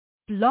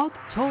Blog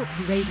Talk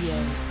Radio.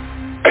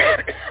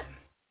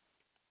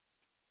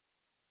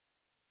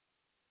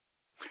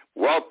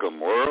 Welcome,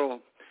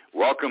 world.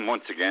 Welcome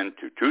once again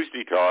to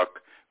Tuesday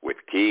Talk with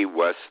Key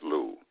West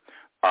Lou.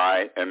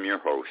 I am your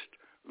host,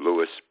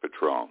 Louis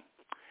Patron.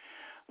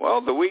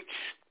 Well, the weeks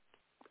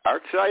are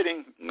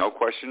exciting, no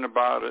question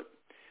about it.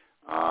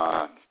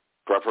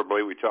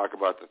 Preferably we talk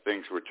about the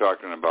things we're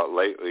talking about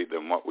lately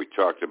than what we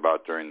talked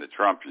about during the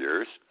Trump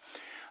years.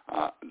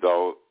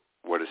 Though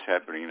what is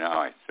happening now,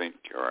 I think,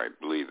 or I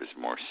believe, is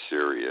more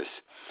serious.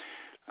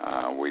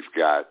 We've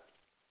got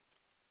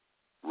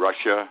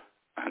Russia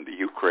on the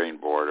Ukraine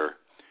border.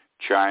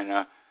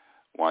 China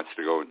wants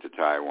to go into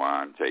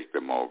Taiwan, take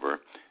them over.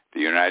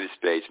 The United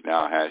States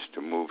now has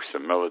to move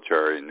some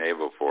military and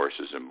naval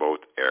forces in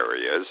both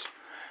areas.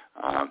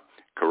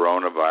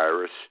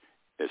 Coronavirus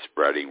is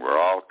spreading. We're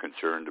all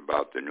concerned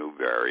about the new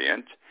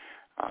variant.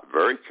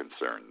 Very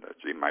concerned.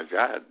 Gee, my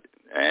God.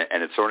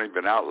 And it's only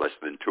been out less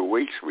than 2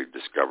 weeks we've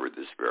discovered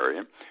this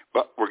variant.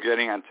 But we're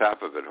getting on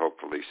top of it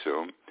hopefully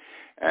soon.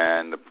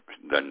 And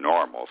the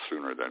normal,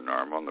 sooner than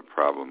normal, and the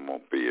problem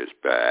won't be as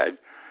bad.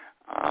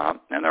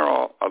 And there are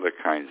all other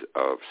kinds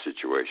of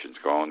situations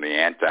going. The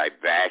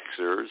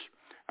anti-vaxxers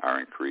are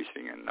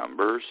increasing in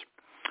numbers.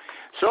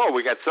 So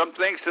we got some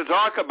things to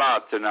talk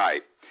about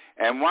tonight.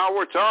 And while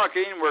we're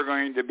talking, we're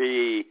going to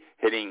be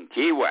hitting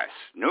Key West,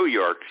 New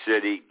York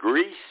City,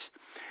 Greece,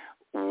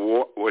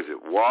 Waukesha,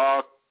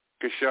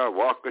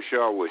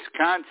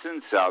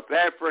 Wisconsin, South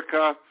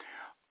Africa,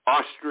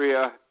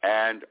 Austria,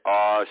 and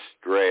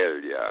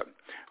Australia.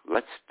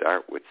 Let's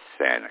start with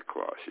Santa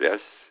Claus. Yes,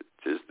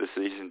 it is the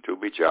season to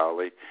be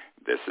jolly.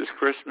 This is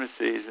Christmas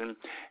season.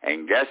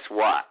 And guess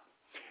what?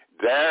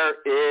 There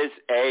is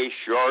a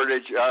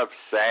shortage of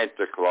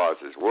Santa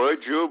Clauses.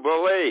 Would you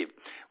believe?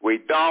 We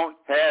don't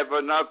have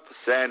enough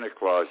Santa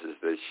Clauses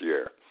this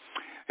year.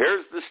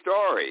 Here's the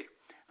story.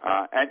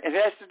 And it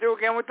has to do,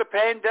 again, with the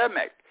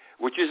pandemic,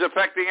 which is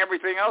affecting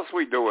everything else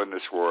we do in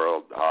this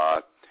world.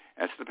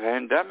 That's the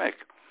pandemic.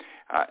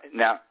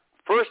 Now,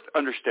 first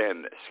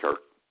understand this, or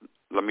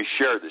let me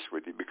share this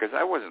with you, because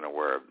I wasn't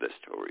aware of this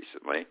till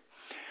recently.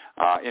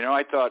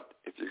 I thought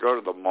if you go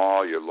to the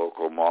mall, your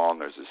local mall, and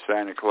there's a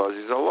Santa Claus,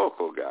 he's a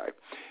local guy.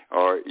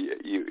 Or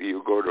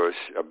you go to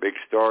a big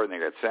store and they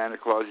got Santa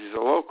Claus, he's a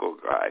local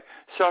guy.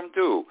 Some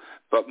do.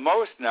 But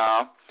most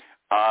now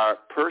are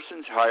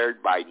persons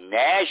hired by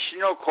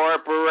national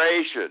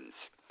corporations.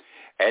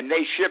 And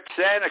they ship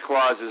Santa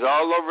Clauses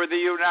all over the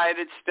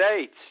United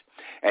States.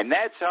 And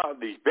that's how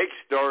these big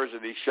stores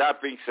and these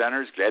shopping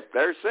centers get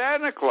their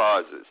Santa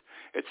Clauses.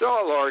 It's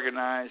all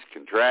organized,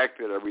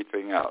 contracted,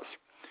 everything else.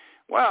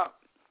 Well,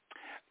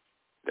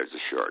 there's a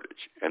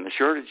shortage. And the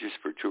shortage is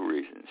for two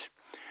reasons.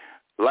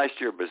 Last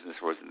year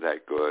business wasn't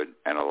that good,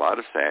 and a lot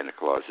of Santa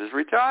Clauses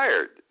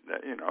retired.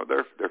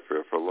 They're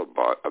fearful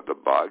of the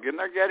bug, and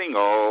they're getting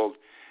old,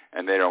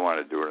 and they don't want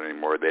to do it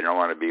anymore. They don't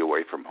want to be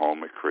away from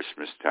home at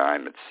Christmas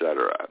time,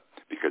 etc.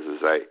 Because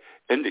as I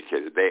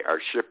indicated, they are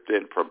shipped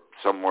in from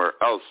somewhere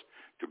else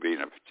to be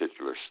in a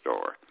particular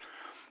store.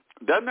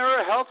 Then there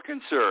are health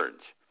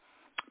concerns.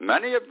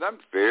 Many of them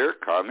fear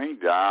coming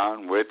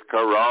down with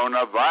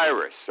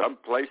coronavirus.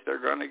 Someplace they're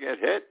going to get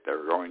hit.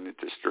 They're going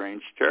into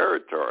strange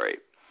territory.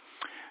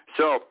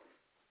 So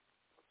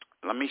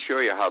let me show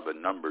you how the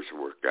numbers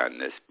work on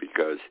this,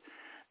 because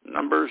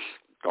numbers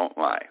don't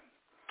lie.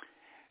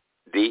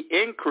 The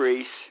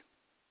increase,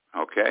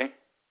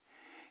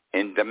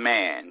 in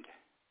demand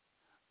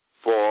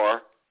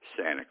for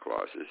Santa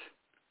Clauses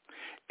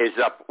is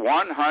up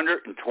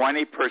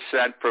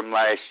 120% from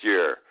last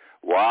year.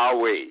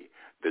 Wowee.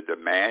 The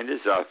demand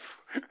is up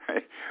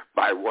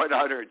by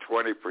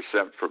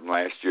 120% from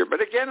last year.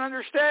 But again,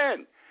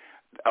 understand,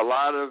 a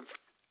lot of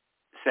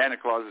Santa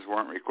Clauses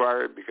weren't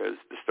required because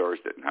the stores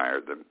didn't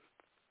hire them,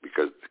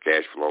 because the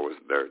cash flow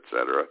wasn't there,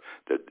 etc.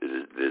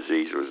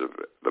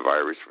 The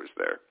virus was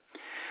there.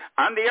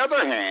 On the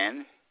other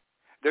hand,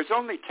 there's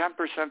only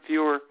 10%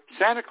 fewer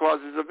Santa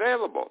Clauses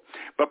available.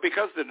 But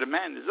because the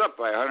demand is up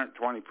by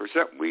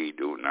 120%, we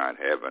do not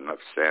have enough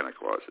Santa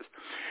Clauses.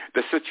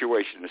 The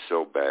situation is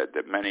so bad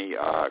that many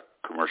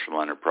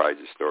commercial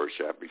enterprises, stores,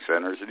 shopping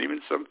centers, and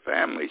even some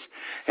families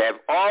have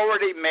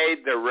already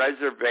made their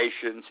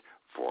reservations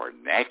for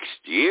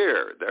next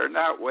year. They're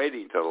not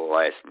waiting till the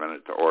last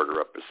minute to order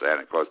up a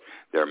Santa Claus.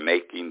 They're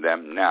making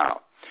them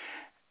now.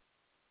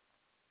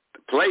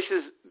 The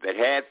places that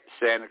have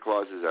Santa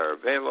Clauses are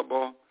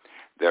available.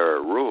 There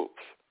are rules.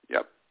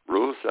 Yep,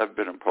 rules have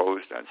been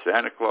imposed on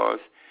Santa Claus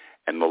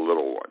and the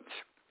little ones.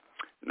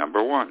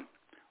 Number one,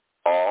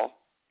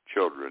 all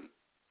children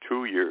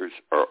 2 years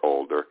or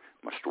older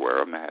must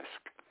wear a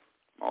mask.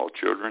 All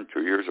children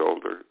 2 years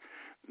older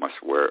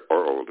must wear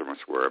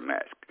a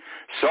mask.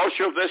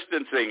 Social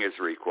distancing is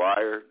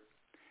required,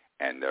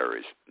 and there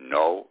is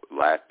no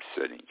lap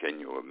sitting. Can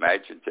you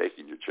imagine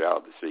taking your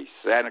child to see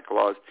Santa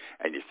Claus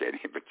and you can't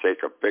even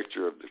take a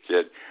picture of the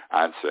kid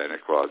on Santa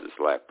Claus's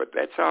lap? But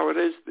that's how it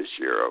is this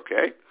year,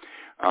 okay?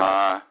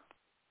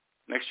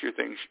 Next year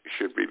things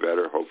should be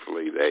better.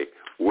 Hopefully they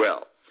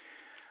will.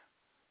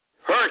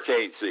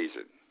 Hurricane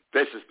season.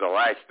 This is the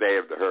last day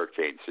of the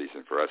hurricane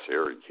season for us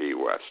here in Key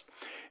West,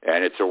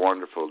 and it's a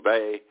wonderful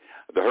day.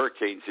 The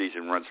hurricane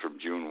season runs from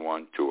June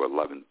 1 to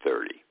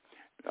 11/30,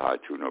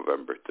 to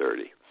November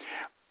 30.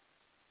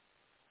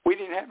 We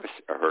didn't have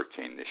a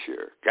hurricane this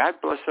year. God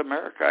bless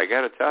America, I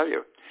got to tell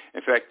you.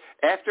 In fact,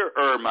 after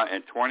Irma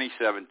in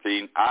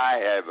 2017, I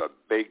have a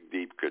big,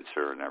 deep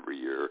concern every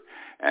year,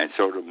 and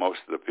so do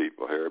most of the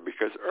people here,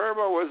 because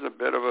Irma was a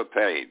bit of a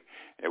pain.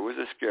 It was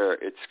a scare.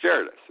 It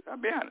scared us. I'll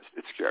be honest.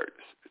 It scared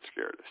us.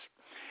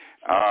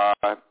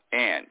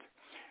 And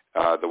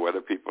the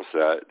weather people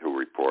said, who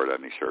report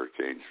on these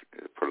hurricanes,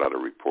 put out a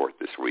report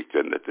this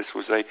weekend that this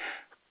was a,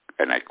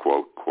 and I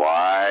quote,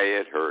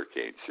 quiet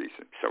hurricane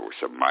season. So there were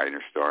some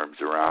minor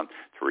storms around,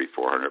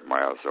 300-400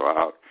 miles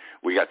out.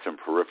 We got some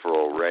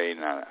peripheral rain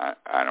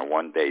on a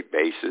one-day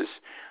basis,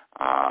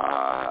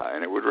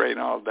 and it would rain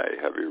all day,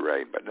 heavy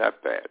rain, but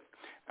not bad.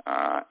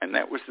 And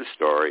that was the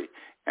story,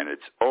 and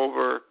it's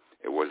over.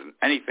 It wasn't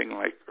anything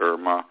like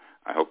Irma.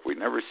 I hope we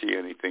never see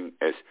anything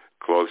as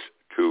close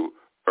to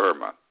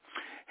Irma.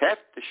 Have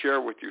to share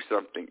with you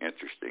something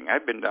interesting.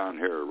 I've been down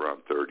here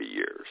around 30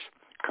 years.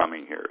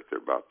 Coming here for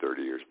about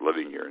 30 years,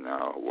 living here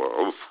now,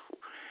 well,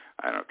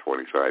 I don't know,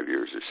 25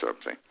 years or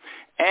something.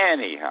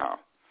 Anyhow,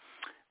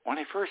 when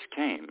I first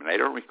came, and I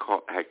don't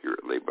recall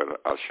accurately,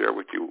 but I'll share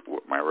with you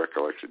what my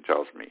recollection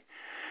tells me.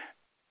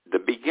 The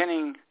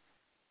beginning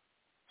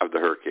of the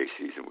hurricane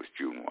season was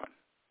June 1.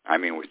 I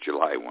mean, it was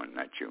July 1,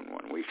 not June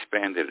 1. We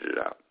expanded it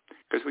out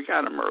because we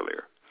got them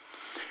earlier.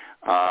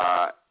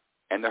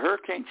 And the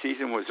hurricane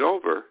season was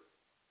over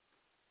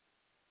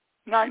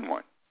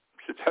 9/1,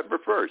 September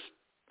 1st.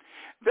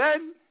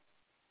 Then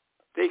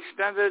they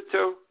extended it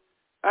to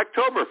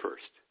October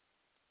 1st.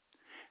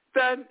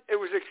 Then it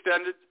was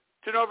extended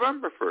to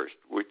November 1st,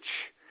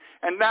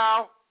 and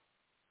now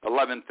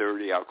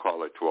 11/30, I'll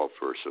call it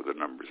 12/1, so the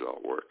numbers all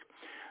work.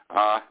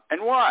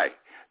 And why?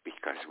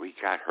 Because we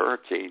got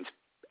hurricanes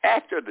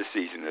after the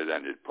season had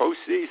ended,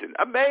 postseason.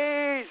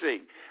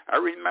 Amazing. I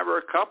remember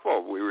a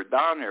couple. We were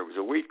down there. It was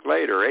a week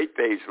later, 8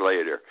 days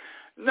later.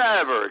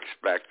 Never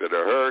expected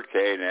a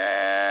hurricane,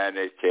 and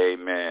it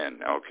came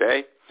in,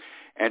 okay?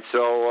 And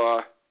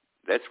so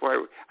that's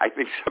why I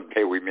think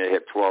someday we may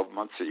have 12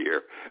 months a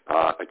year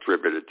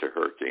attributed to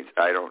hurricanes.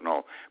 I don't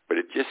know. But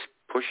it just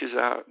pushes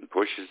out and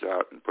pushes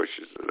out and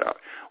pushes it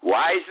out.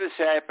 Why is this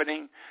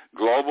happening?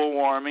 Global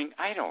warming?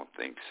 I don't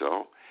think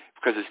so,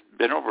 because it's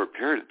been over a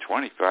period of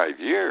 25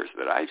 years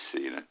that I've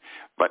seen it.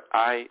 But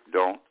I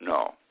don't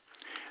know.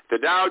 The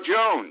Dow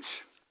Jones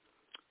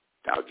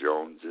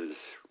is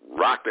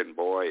rocking,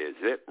 boy, is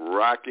it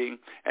rocking,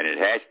 and it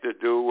has to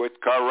do with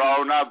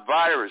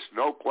coronavirus,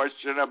 no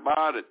question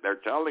about it. They're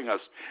telling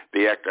us,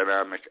 the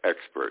economic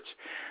experts.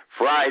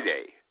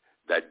 Friday,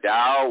 the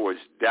Dow was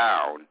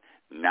down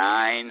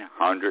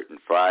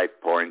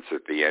 905 points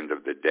at the end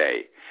of the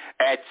day.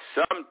 At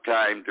some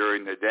time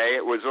during the day,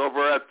 it was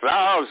over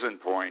 1,000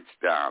 points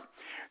down.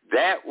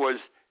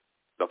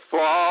 The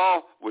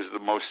fall was the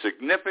most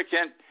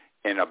significant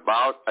in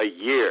about a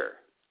year.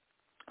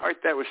 All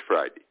right, that was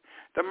Friday.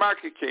 The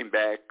market came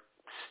back,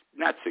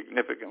 not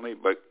significantly,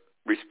 but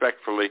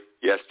respectfully,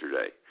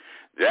 yesterday.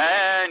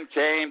 Then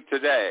came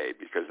today,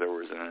 because there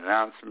was an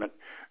announcement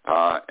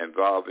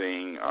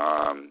involving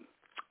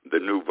the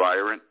new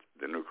variant,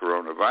 the new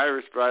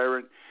coronavirus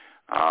variant,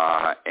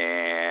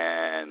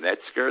 and that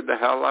scared the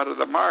hell out of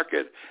the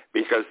market,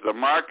 because the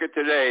market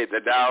today, the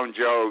Dow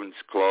Jones,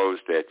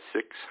 closed at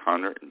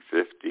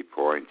 650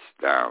 points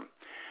down.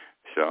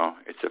 So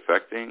it's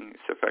affecting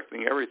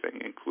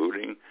everything,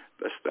 including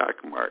the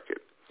stock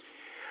market.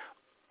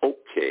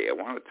 Okay, I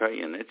want to tell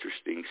you an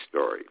interesting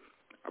story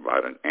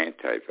about an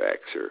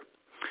anti-vaxxer.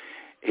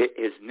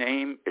 His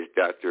name is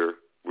Dr.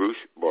 Bruce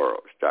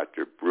Burrows.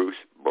 Dr. Bruce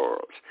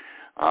Burrows.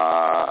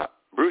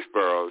 Bruce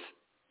Burrows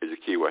is a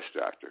Key West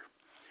doctor,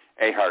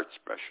 a heart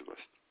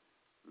specialist,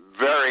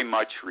 very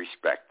much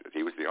respected.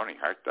 He was the only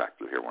heart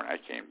doctor here when I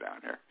came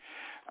down here.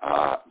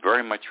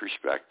 Very much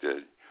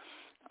respected.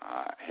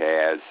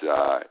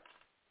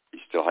 He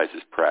still has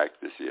his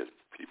practice. He has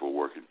people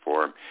working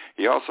for him.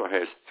 He also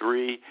has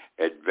 3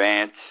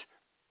 advanced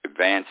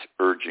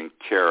urgent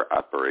care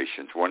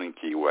operations, 1 in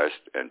Key West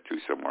and 2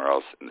 somewhere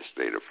else in the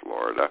state of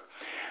Florida.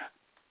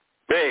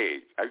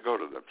 Big. I go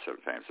to them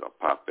sometimes. I'll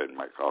pop in.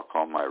 I'll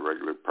call my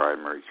regular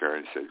primary care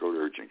and say, go to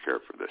urgent care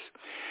for this.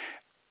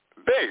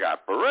 Big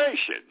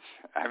operations.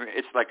 I mean,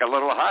 it's like a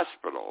little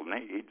hospital,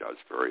 and he does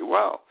very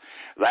well.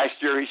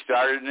 Last year he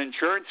started an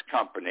insurance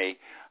company,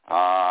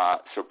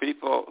 so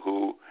people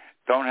who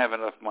don't have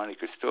enough money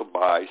could still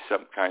buy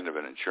some kind of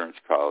an insurance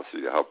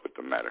policy to help with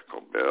the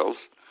medical bills.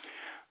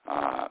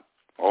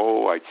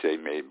 I'd say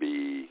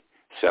maybe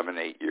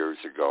 7-8 years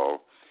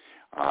ago,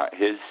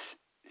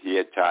 he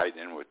had tied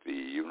in with the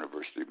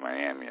University of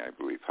Miami, I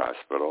believe,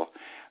 hospital,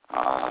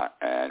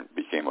 and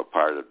became a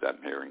part of them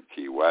here in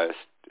Key West.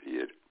 He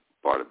had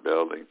bought a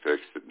building,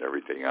 fixed it, and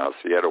everything else.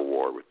 He had a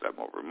war with them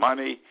over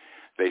money.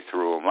 They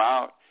threw him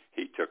out.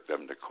 He took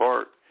them to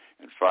court.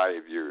 And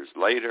 5 years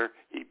later,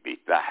 he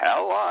beat the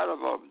hell out of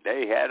them.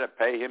 They had to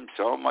pay him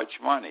so much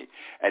money.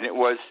 And it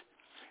was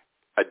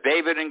a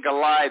David and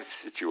Goliath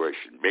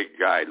situation, big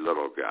guy,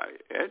 little guy.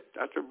 And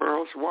Dr.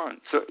 Burroughs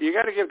won. So you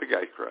got to give the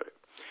guy credit.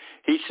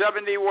 He's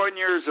 71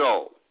 years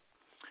old.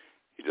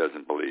 He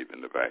doesn't believe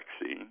in the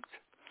vaccines.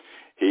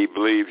 He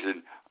believes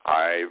in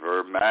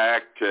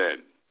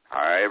ivermectin.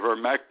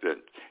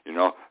 Ivermectin,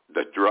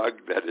 the drug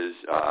that is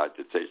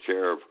to take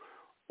care of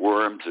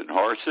worms in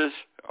horses.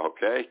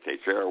 Okay,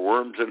 take care of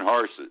worms in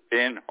horses.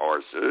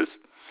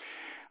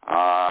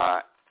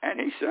 And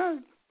he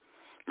said,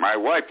 my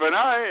wife and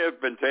I have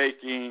been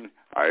taking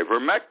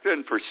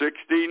ivermectin for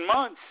 16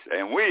 months,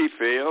 and we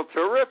feel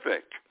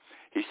terrific.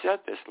 He said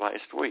this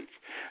last week.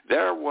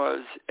 There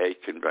was a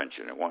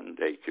convention, a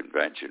one-day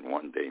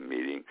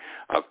meeting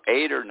of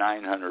 800 or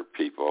 900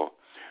 people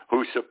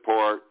who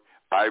support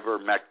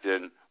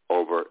ivermectin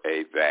over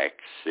a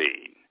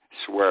vaccine.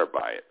 Swear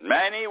by it.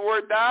 Many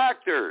were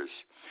doctors.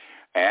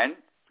 And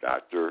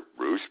Dr.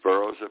 Bruce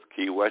Burroughs of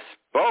Key West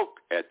spoke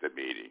at the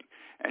meeting.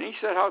 And he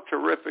said how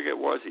terrific it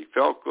was. He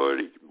felt good.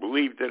 He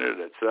believed in it,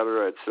 et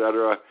cetera, et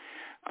cetera.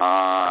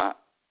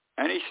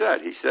 And he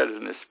said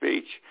in his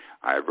speech,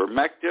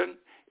 ivermectin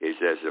is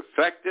as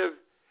effective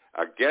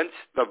against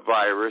the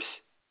virus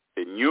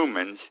in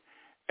humans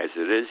as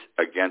it is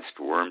against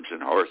worms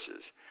and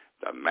horses.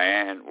 The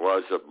man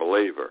was a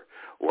believer.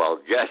 Well,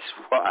 guess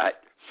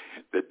what?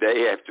 The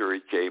day after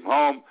he came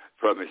home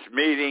from his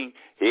meeting,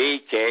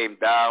 he came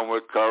down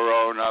with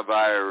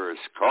coronavirus,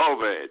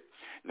 COVID.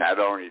 Not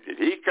only did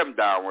he come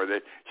down with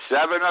it,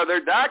 7 other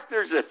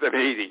doctors at the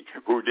meeting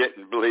who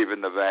didn't believe in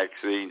the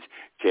vaccines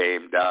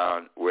came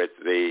down with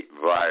the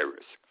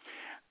virus.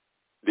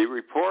 The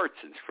report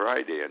since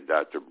Friday on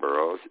Dr.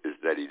 Burroughs is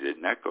that he did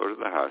not go to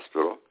the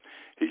hospital.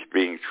 He's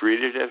being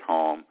treated at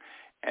home,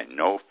 and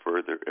no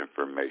further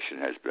information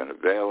has been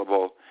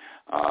available.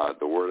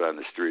 The word on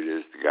the street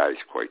is the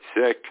guy's quite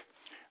sick.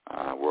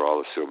 We're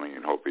all assuming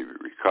and hope he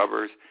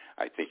recovers.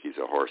 I think he's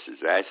a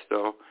horse's ass,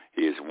 though.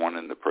 He is one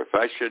in the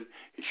profession.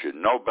 He should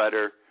know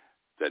better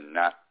than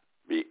not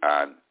be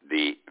on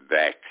the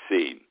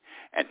vaccine.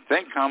 And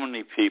think how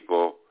many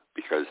people,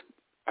 because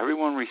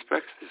everyone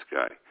respects this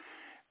guy,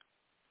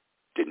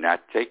 did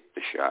not take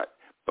the shot,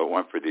 but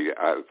went for the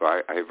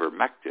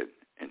ivermectin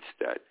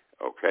instead,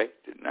 okay?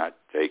 Did not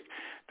take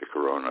the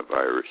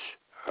coronavirus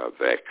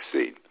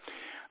vaccine.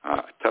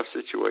 Tough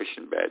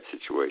situation, bad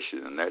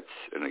situation, and that's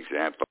an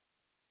example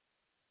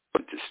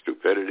of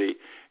stupidity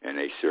in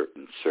a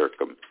certain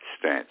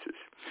circumstances.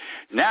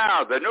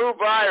 Now, the new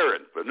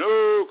variant, the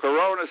new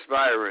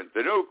coronavirus,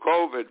 the new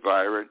COVID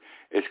variant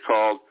is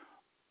called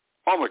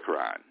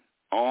Omicron.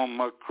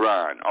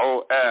 Omicron,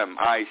 O-M-I-C-R-O-N.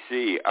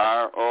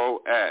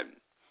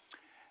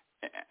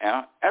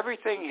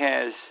 Everything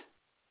has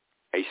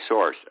a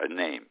source, a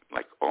name,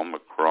 like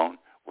Omicron.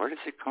 Where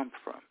does it come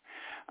from?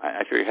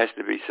 I figure it has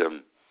to be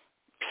some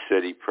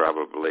city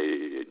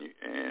probably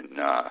in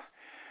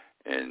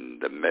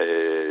the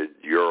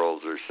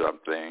mid-Urals or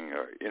something,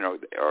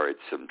 or it's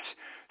some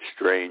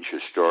strange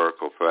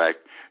historical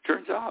fact.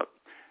 Turns out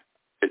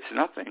it's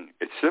nothing.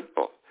 It's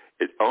simple.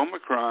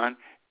 Omicron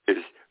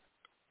is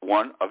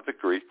one of the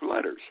Greek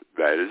letters.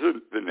 That is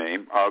the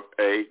name of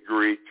a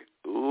Greek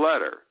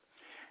letter.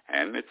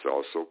 And it's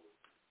also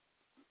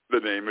the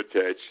name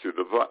attached to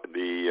the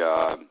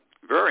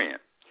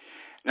variant.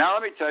 Now,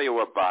 let me tell you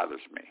what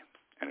bothers me,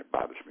 and it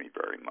bothers me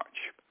very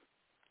much.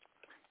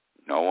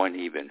 No one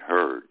even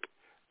heard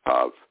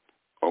of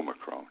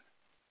Omicron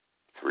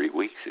 3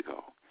 weeks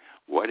ago.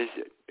 What is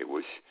it? It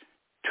was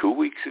 2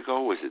 weeks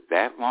ago? Was it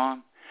that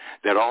long?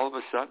 That all of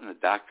a sudden the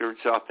doctor in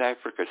South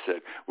Africa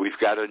said, we've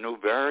got a new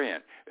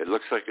variant. It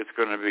looks like it's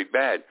going to be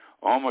bad.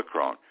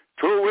 Omicron.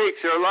 2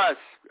 weeks or less,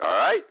 all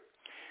right?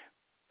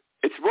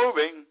 It's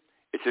moving.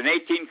 It's in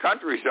 18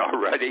 countries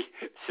already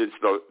since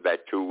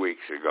that 2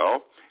 weeks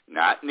ago.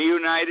 Not in the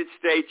United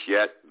States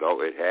yet,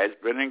 though it has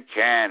been in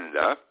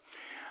Canada.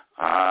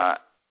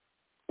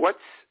 What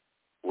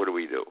do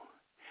we do?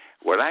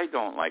 What I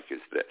don't like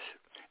is this.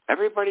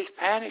 Everybody's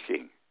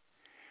panicking.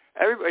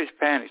 Everybody's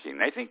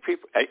panicking. I think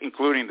people,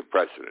 including the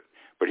president,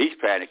 but he's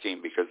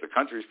panicking because the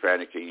country's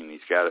panicking, and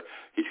he's got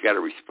to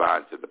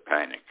respond to the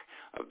panic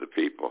of the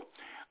people.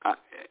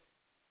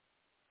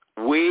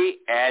 We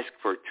asked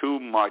for too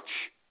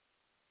much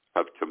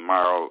of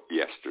tomorrow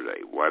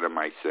yesterday. What am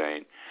I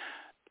saying?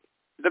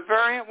 The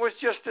variant was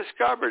just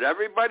discovered.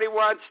 Everybody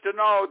wants to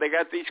know. They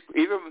got these,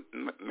 even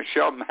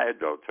Michelle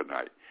Maddow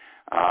tonight,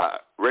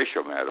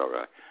 Rachel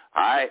Maddow.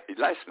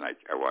 Last night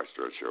I watched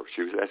her show.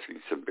 She was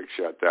asking some big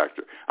shot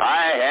doctor.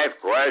 I have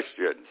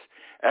questions.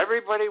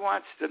 Everybody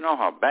wants to know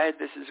how bad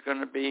this is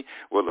going to be.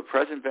 Will the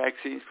present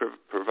vaccines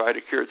provide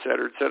a cure, et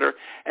cetera, et cetera?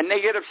 And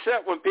they get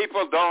upset when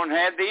people don't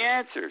have the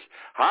answers.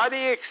 How do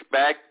you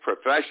expect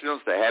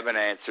professionals to have an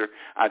answer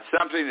on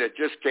something that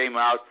just came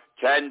out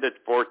 10 to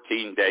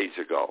 14 days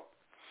ago?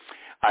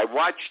 I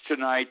watched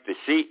tonight the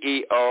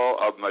CEO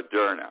of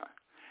Moderna.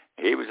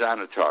 He was on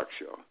a talk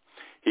show.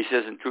 He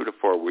says in 2 to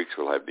 4 weeks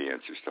we'll have the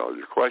answers to all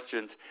your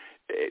questions.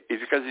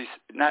 It's because he's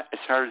not as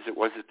hard as it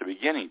was at the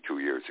beginning 2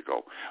 years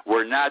ago.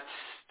 We're not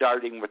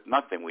starting with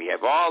nothing. We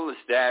have all this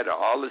data,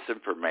 all this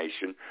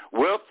information.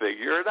 We'll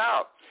figure it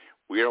out.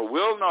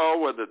 We'll know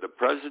whether the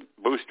present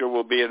booster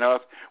will be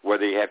enough,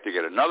 whether you have to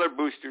get another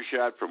booster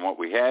shot from what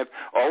we have,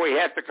 or we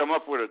have to come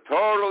up with a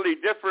totally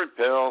different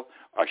pill,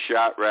 a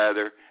shot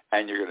rather,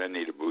 and you're going to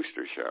need a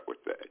booster shot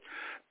with that.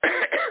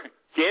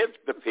 Give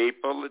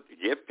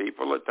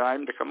people a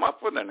time to come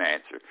up with an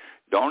answer.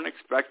 Don't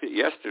expect it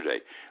yesterday.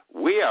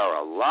 We are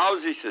a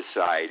lousy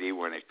society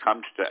when it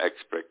comes to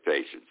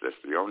expectations. That's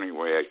the only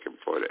way I can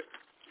put it.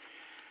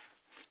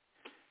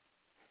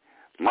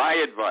 My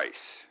advice,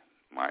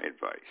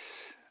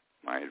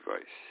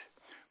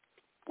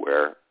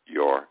 wear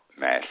your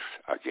masks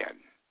again.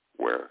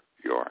 Wear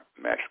your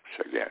masks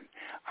again.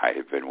 I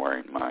have been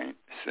wearing mine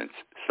since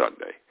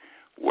Sunday.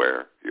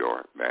 Wear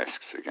your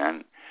masks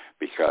again,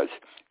 because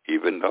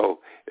even though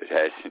it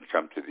hasn't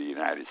come to the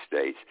United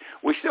States,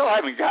 we still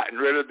haven't gotten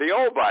rid of the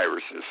old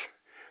viruses,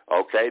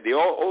 okay, the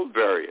old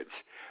variants.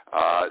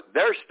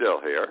 They're still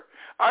here.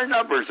 Our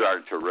numbers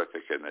aren't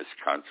terrific in this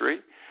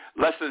country.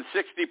 Less than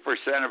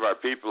 60% of our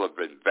people have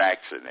been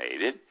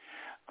vaccinated.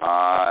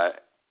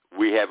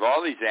 We have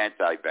all these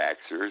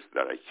anti-vaxxers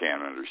that I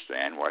can't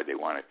understand why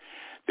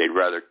they'd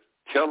rather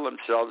kill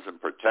themselves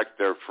and protect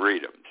their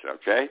freedoms,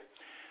 okay?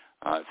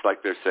 It's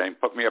like they're saying,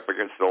 put me up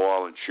against the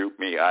wall and shoot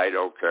me. I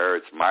don't care.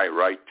 It's my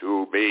right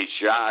to be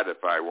shot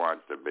if I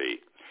want to be.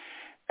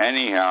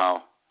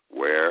 Anyhow,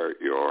 wear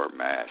your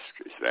mask.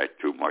 Is that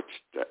too much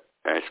to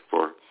ask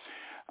for?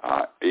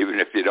 Even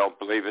if you don't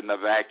believe in the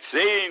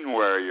vaccine,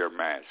 wear your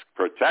mask.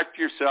 Protect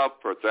yourself,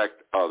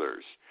 protect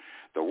others.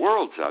 The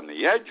world's on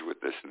the edge with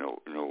this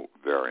new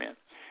variant,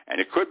 and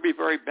it could be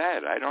very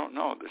bad. I don't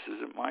know. This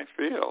isn't my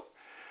field.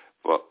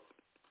 But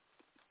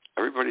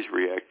everybody's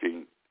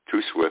reacting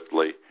too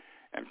swiftly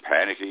and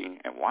panicking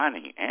and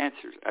wanting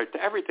answers.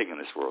 To everything in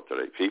this world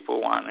today,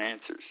 people want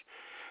answers.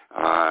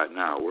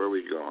 Now, where are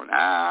we going?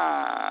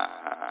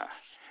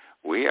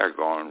 We are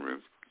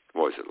going,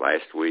 what was it,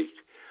 last week?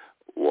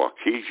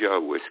 Waukesha,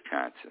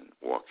 Wisconsin.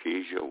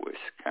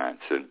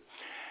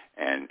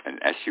 And an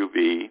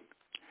SUV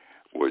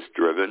was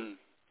driven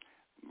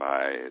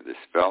by this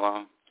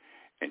fellow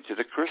into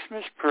the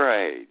Christmas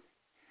parade.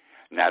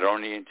 Not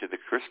only into the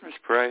Christmas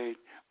parade,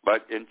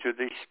 but into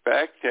the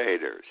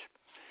spectators.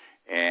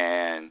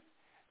 And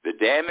the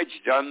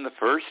damage done the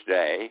first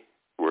day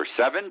were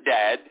 7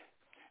 dead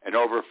and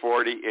over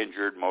 40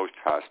 injured, most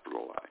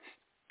hospitalized.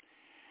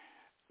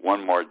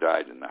 One more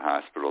died in the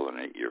hospital, an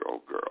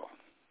 8-year-old girl.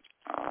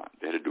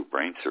 They had to do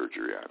brain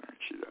surgery on her,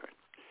 and she died.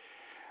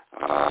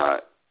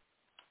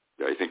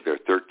 I think there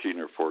are 13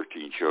 or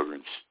 14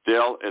 children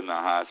still in the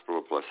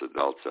hospital, plus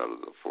adults out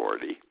of the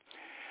 40.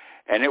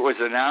 And it was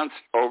announced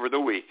over the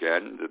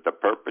weekend that the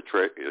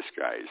perpetrator, this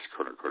guy is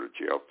going to go to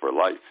jail for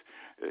life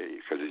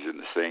because he's in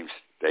the same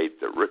state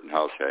that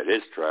Rittenhouse had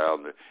his trial.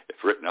 And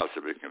if Rittenhouse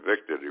had been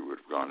convicted, he would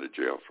have gone to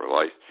jail for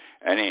life.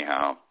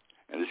 Anyhow,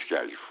 and this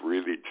guy's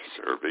really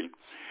deserving.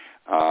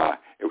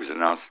 It was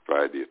announced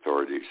by the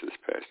authorities this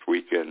past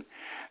weekend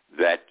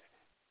that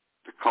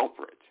the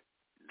culprit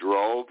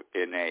drove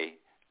in a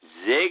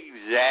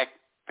zigzag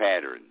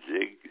pattern,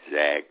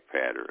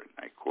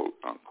 I quote,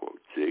 unquote,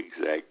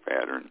 zigzag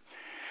pattern,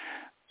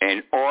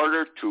 in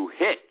order to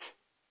hit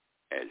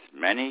as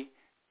many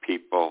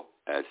people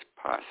as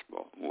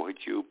possible. Would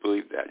you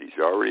believe that? He's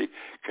already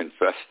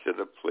confessed to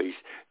the police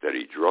that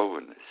he drove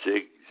in a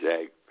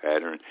zigzag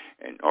pattern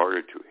in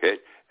order to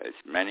hit as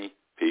many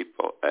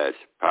people as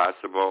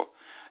possible.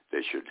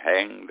 They should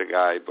hang the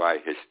guy by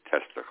his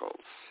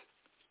testicles.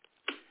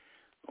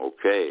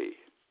 Okay.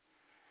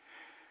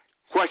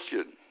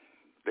 Question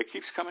that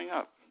keeps coming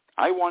up.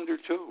 I wonder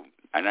too,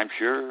 and I'm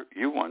sure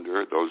you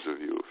wonder, those of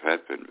you who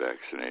have been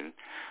vaccinated,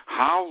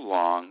 how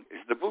long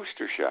is the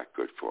booster shot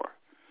good for?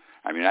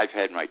 I mean, I've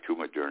had my 2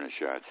 Moderna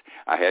shots.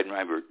 I had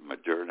my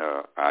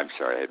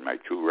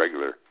 2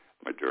 regular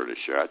Moderna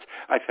shots.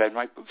 I've had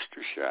my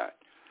booster shot.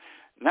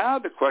 Now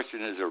the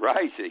question is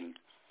arising,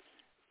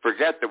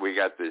 forget that we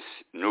got this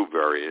new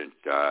variant,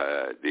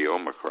 the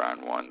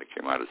Omicron one that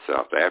came out of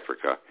South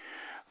Africa.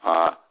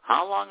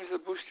 How long is the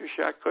booster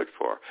shot good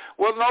for?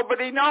 Well,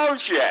 nobody knows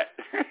yet.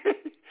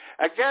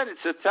 Again,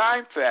 it's a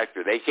time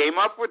factor. They came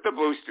up with the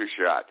booster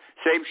shot,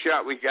 same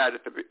shot we got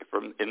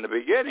in the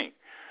beginning.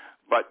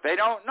 But they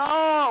don't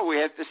know. We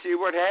have to see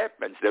what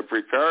happens. They're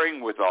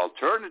preparing with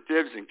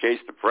alternatives in case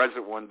the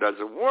present one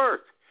doesn't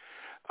work.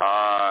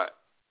 But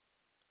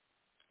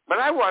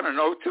I want to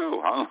know,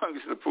 too, how long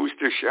is the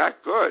booster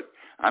shot good?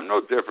 I'm no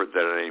different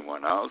than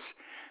anyone else.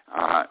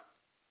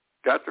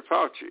 Dr.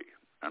 Fauci,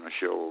 on a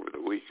show over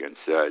the weekend,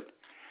 said,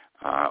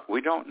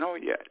 we don't know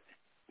yet.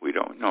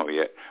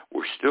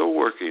 We're still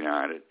working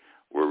on it.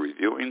 We're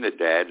reviewing the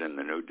data and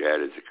the new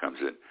data as it comes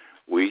in.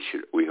 We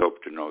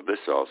hope to know this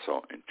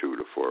also in 2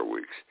 to 4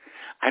 weeks.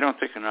 I don't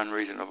think an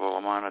unreasonable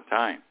amount of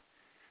time.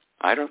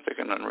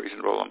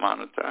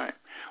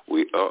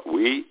 We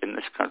in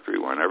this country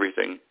want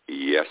everything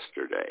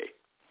yesterday,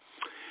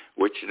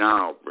 which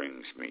now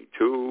brings me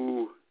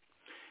to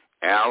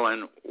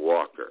Alan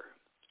Walker.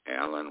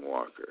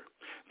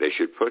 They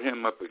should put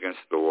him up against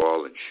the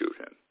wall and shoot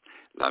him.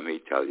 Let me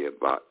tell you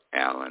about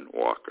Alan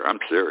Walker. I'm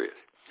serious.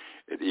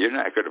 You're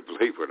not going to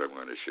believe what I'm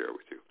going to share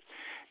with you.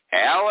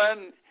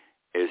 Alan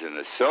is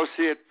an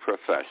associate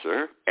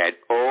professor at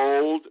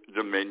Old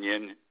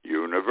Dominion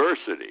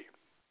University.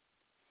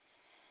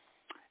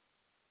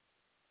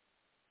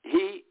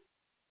 He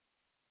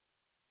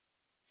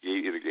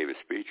either gave a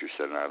speech or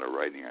sent out a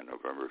writing on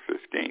November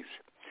 15th.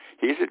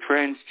 He's a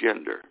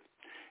transgender.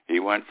 He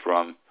went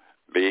from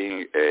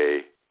being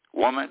a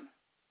woman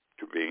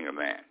to being a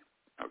man,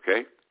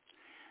 okay?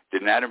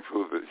 Did not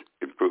improve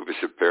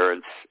his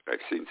appearance. I've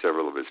seen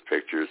several of his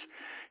pictures.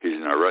 He's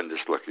an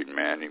horrendous-looking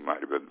man. He might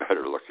have been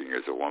better looking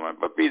as a woman,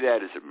 but be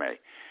that as it may,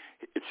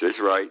 it's his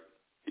right.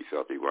 He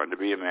felt he wanted to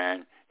be a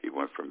man. He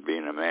went from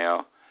being a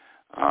male,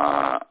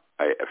 a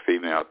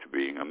female, to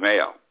being a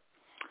male.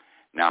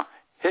 Now,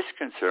 his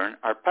concern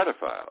are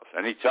pedophiles,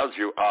 and he tells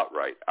you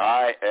outright,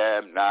 I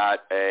am not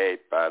a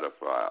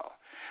pedophile.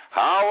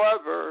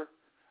 However,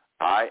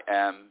 I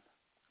am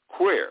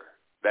queer.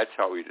 That's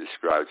how he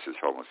describes his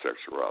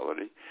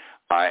homosexuality.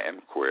 I am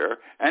queer,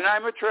 and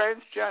I'm a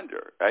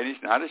transgender, and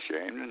he's not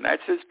ashamed, and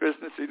that's his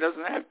business. He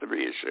doesn't have to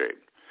be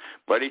ashamed.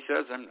 But he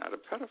says, I'm not a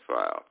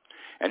pedophile.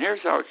 And here's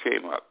how it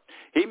came up.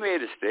 He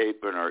made a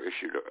statement or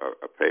issued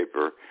a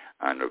paper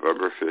on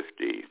November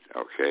 15th,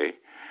 okay,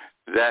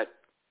 that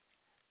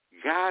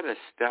got to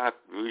stop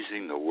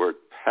using the word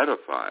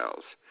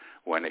pedophiles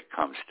when it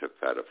comes to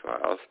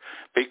pedophiles,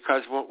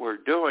 because what we're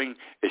doing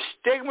is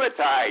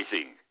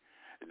stigmatizing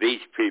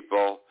these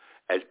people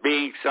as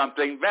being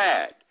something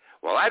bad.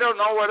 Well, I don't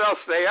know what else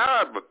they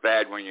are but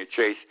bad when you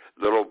chase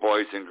little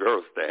boys and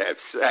girls to have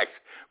sex.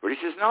 But he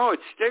says, no, it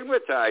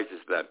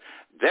stigmatizes them.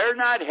 They're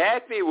not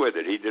happy with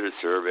it. He did a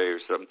survey or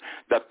something.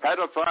 The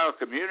pedophile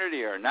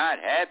community are not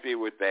happy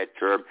with that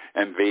term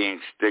and being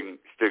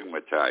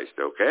stigmatized,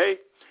 okay?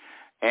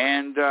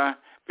 And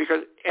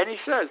he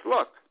says,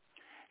 look,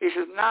 he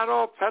says, not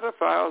all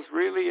pedophiles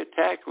really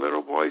attack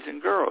little boys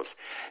and girls.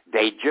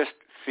 They just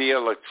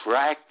feel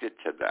attracted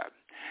to them.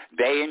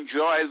 They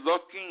enjoy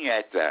looking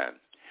at them.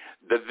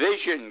 The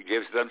vision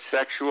gives them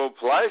sexual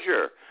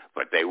pleasure,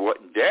 but they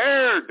wouldn't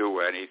dare do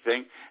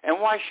anything.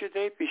 And why should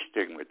they be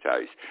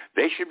stigmatized?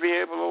 They should be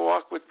able to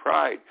walk with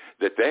pride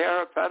that they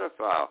are a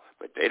pedophile,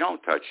 but they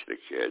don't touch the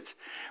kids.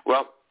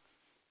 Well,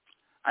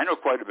 I know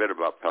quite a bit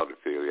about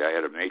pedophilia. I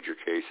had a major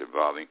case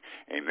involving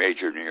a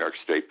major New York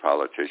State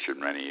politician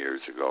many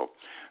years ago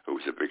who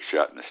was a big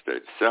shot in the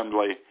state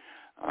assembly,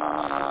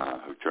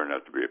 who turned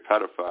out to be a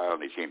pedophile,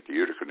 and he came to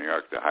Utica, New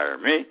York to hire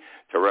me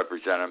to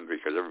represent him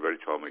because everybody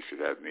told me he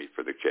should have me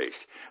for the case,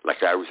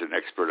 like I was an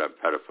expert on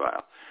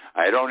pedophile.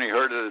 I had only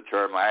heard of the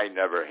term. I had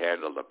never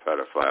handled a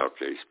pedophile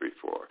case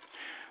before.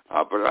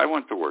 But I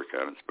went to work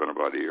on it. Spent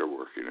about a year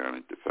working on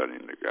it,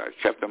 defending the guy.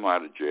 Kept him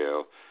out of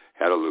jail.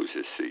 Had to lose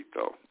his seat,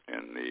 though,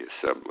 in the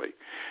assembly.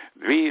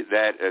 Be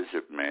that as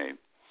it may,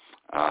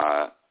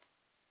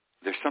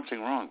 there's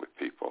something wrong with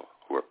people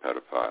who are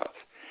pedophiles.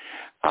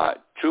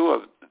 Two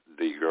of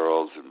the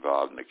girls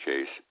involved in the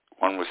case,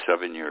 one was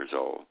 7 years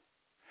old,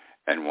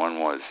 and one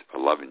was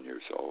 11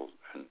 years old.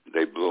 And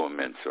they blew him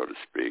in, so to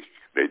speak.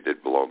 They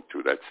did blow him,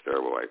 too. That's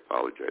terrible. I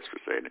apologize for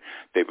saying it.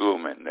 They blew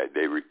him in.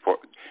 They report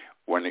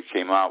when it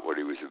came out what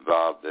he was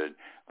involved in,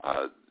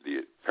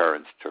 the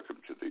parents took him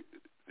to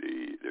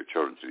their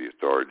children to the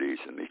authorities,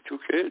 and these two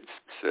kids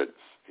said,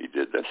 he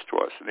did this to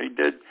us. And he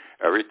did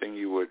everything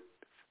you would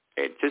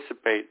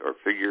anticipate or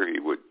figure he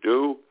would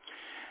do.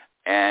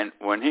 And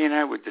when he and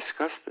I would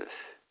discuss this,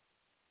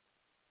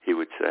 he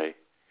would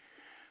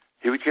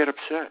get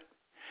upset.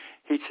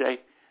 He'd say,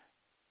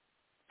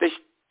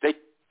 they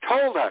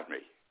told on me.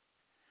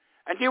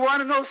 And do you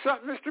want to know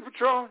something, Mr.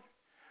 Petrone?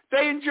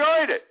 They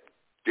enjoyed it.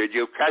 Did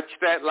you catch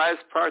that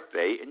last part?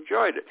 They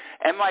enjoyed it.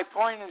 And my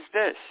point is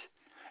this,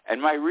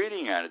 and my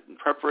reading on it in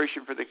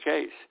preparation for the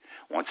case,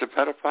 once a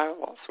pedophile,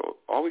 also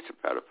always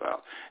a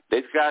pedophile.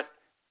 They've got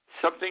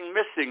something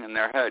missing in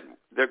their head.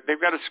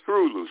 They've got a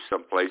screw loose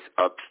someplace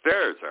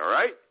upstairs, all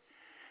right?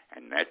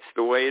 And that's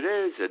the way it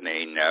is, and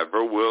they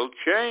never will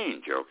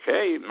change,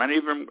 okay? Many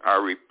of them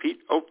are repeat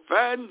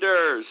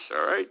offenders,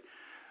 all right?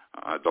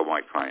 Though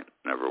my client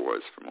never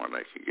was, from what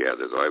I can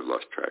gather, though I've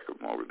lost track of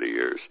them over the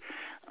years.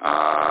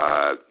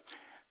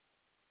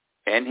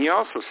 And he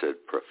also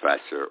said,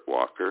 Professor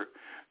Walker,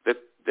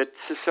 that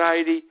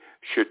society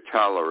should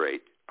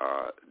tolerate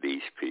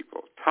these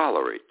people,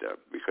 tolerate them,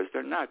 because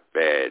they're not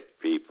bad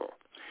people.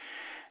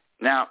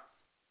 Now,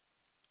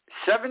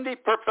 70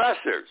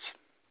 professors,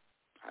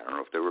 I don't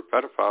know if they were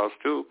pedophiles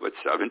too, but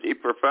 70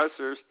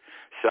 professors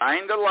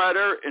signed a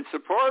letter in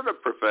support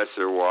of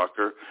Professor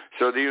Walker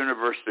so the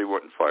university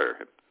wouldn't fire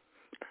him.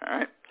 All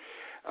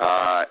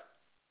right?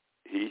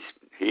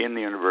 He and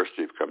the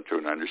university have come to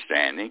an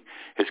understanding.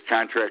 His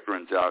contract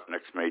runs out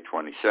next May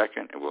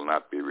 22nd. It will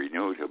not be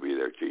renewed. He'll be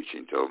there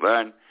teaching till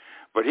then.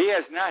 But he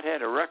has not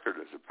had a record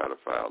as a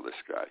pedophile, this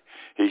guy.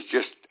 He's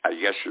just, I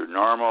guess, your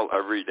normal,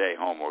 everyday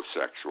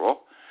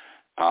homosexual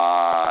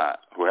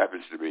who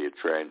happens to be a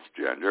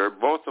transgender,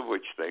 both of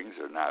which things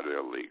are not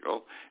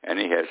illegal, and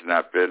he has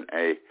not been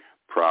a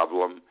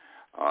problem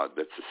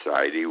that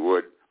society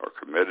would, or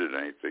committed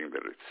anything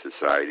that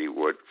society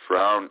would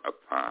frown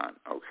upon,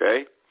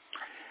 okay?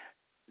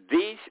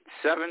 These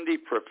 70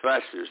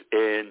 professors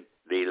in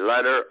the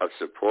letter of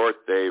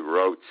support they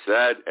wrote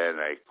said,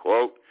 and I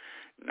quote,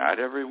 "Not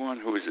everyone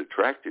who is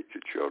attracted to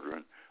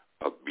children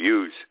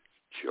abuse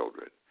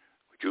children."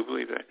 Would you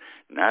believe that?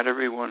 Not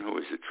everyone who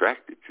is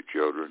attracted to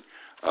children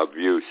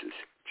abuses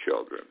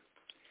children.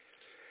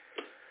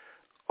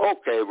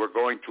 Okay, we're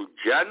going to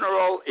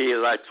General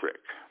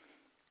Electric.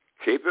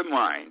 Keep in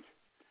mind,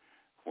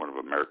 one of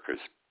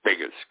America's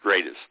biggest,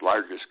 greatest,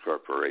 largest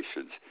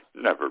corporations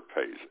never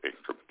pays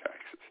income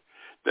taxes.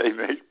 They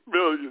make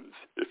billions,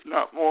 if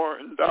not more,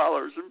 in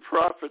dollars in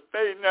profit.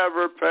 They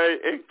never pay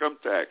income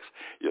tax.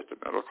 Yet the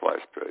middle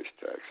class pays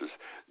taxes.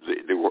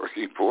 The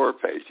working poor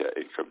pay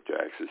income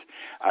taxes.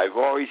 I've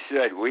always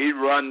said we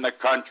run the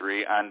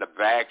country on the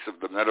backs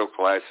of the middle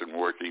class and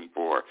working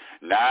poor,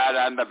 not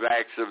on the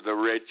backs of the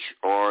rich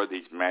or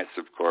these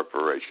massive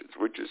corporations,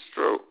 which is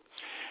true.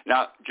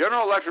 Now,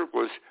 General Electric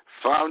was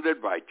founded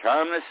by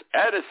Thomas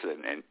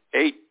Edison in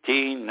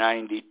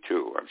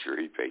 1892. I'm sure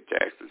he paid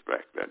taxes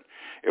back then.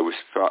 It was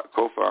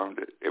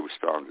founded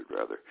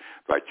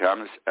by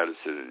Thomas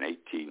Edison in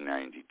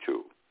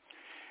 1892.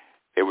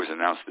 It was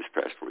announced this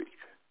past week.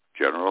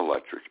 General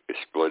Electric is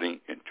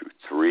splitting into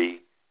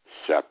 3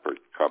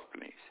 separate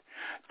companies.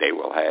 They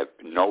will have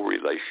no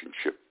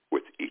relationship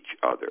with each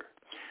other.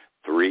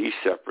 3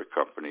 separate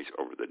companies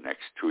over the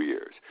next 2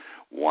 years.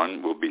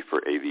 One will be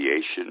for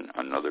aviation,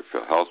 another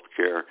for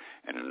healthcare,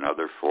 and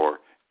another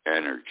for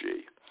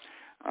energy.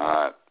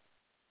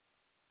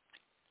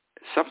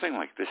 Something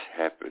like this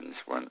happens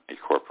when a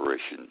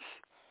corporation's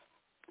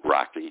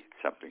rocky,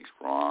 something's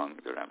wrong,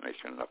 they're not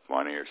making enough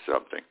money or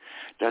something.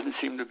 Doesn't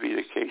seem to be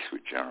the case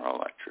with General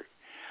Electric.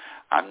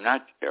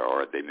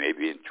 Or they may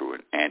be into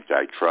an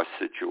antitrust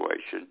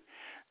situation.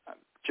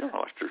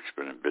 General Electric's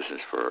been in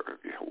business for,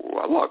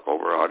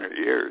 over 100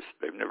 years.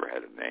 They've never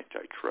had an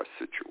antitrust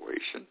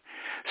situation.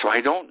 So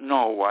I don't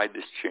know why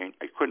this changed.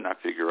 I could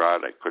not figure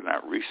out. I could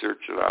not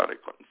research it out. I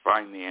couldn't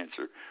find the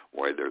answer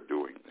why they're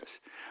doing this.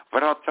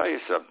 But I'll tell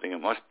you something.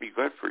 It must be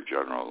good for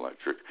General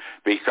Electric,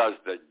 because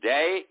the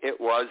day it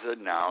was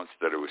announced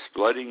that it was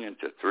splitting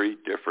into 3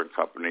 different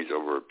companies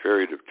over a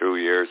period of 2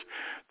 years,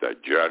 the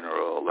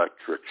General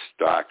Electric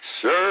stock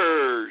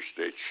surged.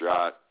 It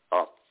shot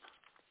up.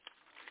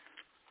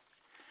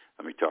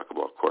 Let me talk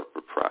about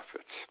corporate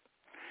profits.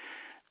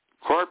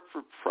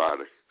 Corporate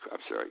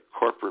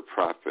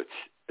profits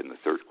in the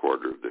third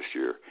quarter of this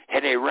year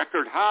had a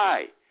record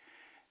high.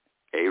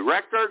 A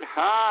record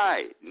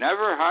high.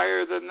 Never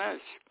higher than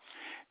this.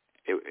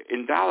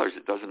 In dollars,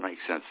 it doesn't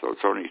make sense, though.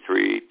 It's only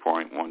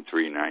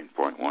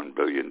 $3.139.1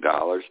 billion.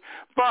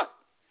 But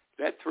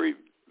that $3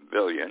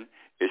 billion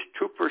is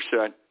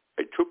 2%,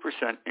 a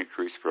 2%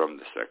 increase from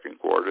the second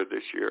quarter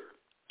this year.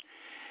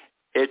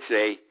 It's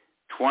a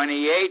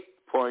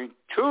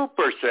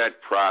 28.2%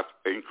 profit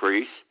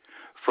increase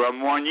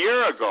from 1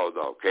 year ago,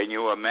 though. Can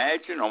you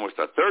imagine? Almost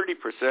a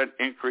 30%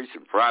 increase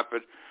in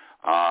profit,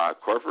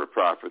 corporate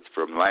profits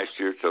from last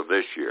year till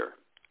this year.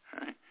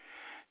 Right?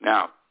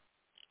 Now,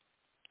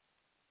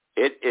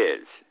 it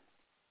is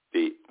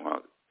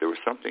there was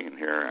something in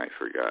here I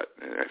forgot.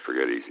 I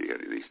forget easy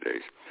these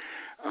days.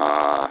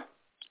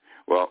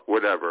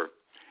 Whatever.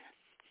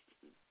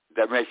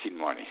 They're making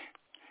money.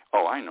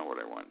 Oh, I know what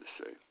I wanted to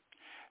say.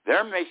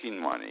 They're making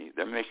money.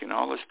 They're making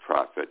all this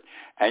profit.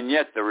 And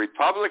yet the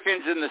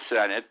Republicans in the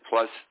Senate,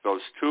 plus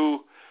those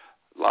 2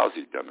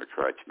 lousy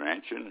Democrats,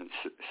 Manchin and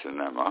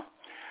Sinema,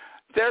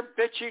 they're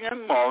bitching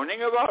and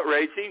moaning about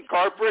raising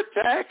corporate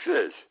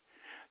taxes.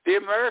 The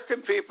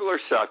American people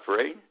are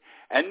suffering,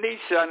 and these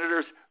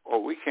senators,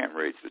 we can't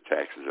raise the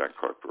taxes on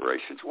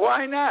corporations.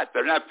 Why not?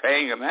 They're not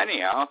paying them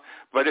anyhow.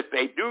 But if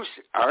they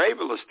are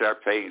able to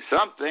start paying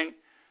something,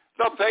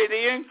 they'll pay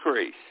the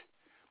increase.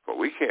 But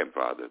we can't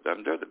bother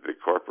them. They're the big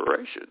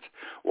corporations.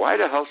 Why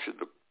the hell should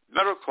the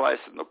middle class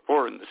and the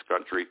poor in this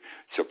country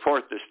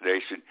support this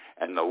nation,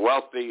 and the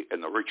wealthy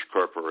and the rich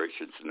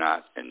corporations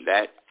not? And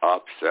that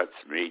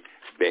upsets me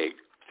big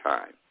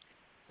time.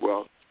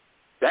 Well,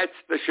 that's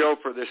the show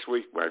for this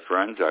week, my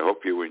friends. I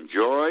hope you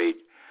enjoyed.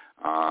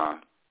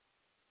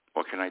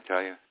 What can I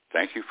tell you?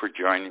 Thank you for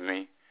joining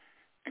me,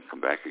 and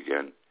come back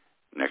again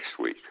next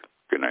week.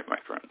 Good night, my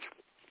friends.